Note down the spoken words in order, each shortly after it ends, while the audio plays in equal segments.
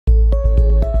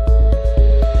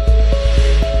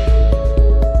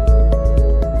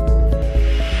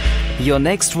Your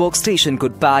next workstation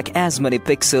could pack as many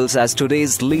pixels as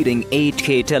today's leading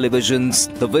 8K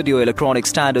televisions. The Video Electronic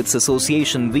Standards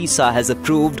Association VESA has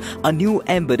approved a new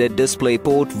Embedded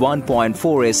DisplayPort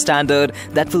 1.4a standard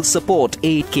that will support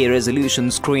 8K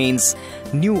resolution screens.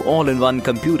 New all-in-one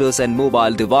computers and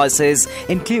mobile devices,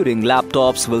 including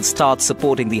laptops, will start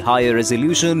supporting the higher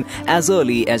resolution as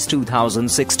early as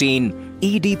 2016.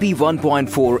 EDP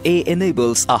 1.4a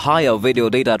enables a higher video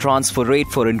data transfer rate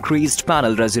for increased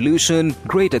panel resolution,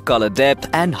 greater color depth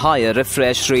and higher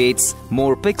refresh rates.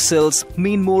 More pixels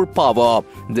mean more power.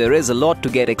 There is a lot to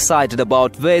get excited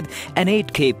about with an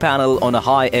 8K panel on a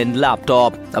high-end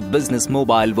laptop, a business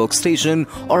mobile workstation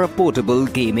or a portable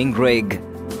gaming rig.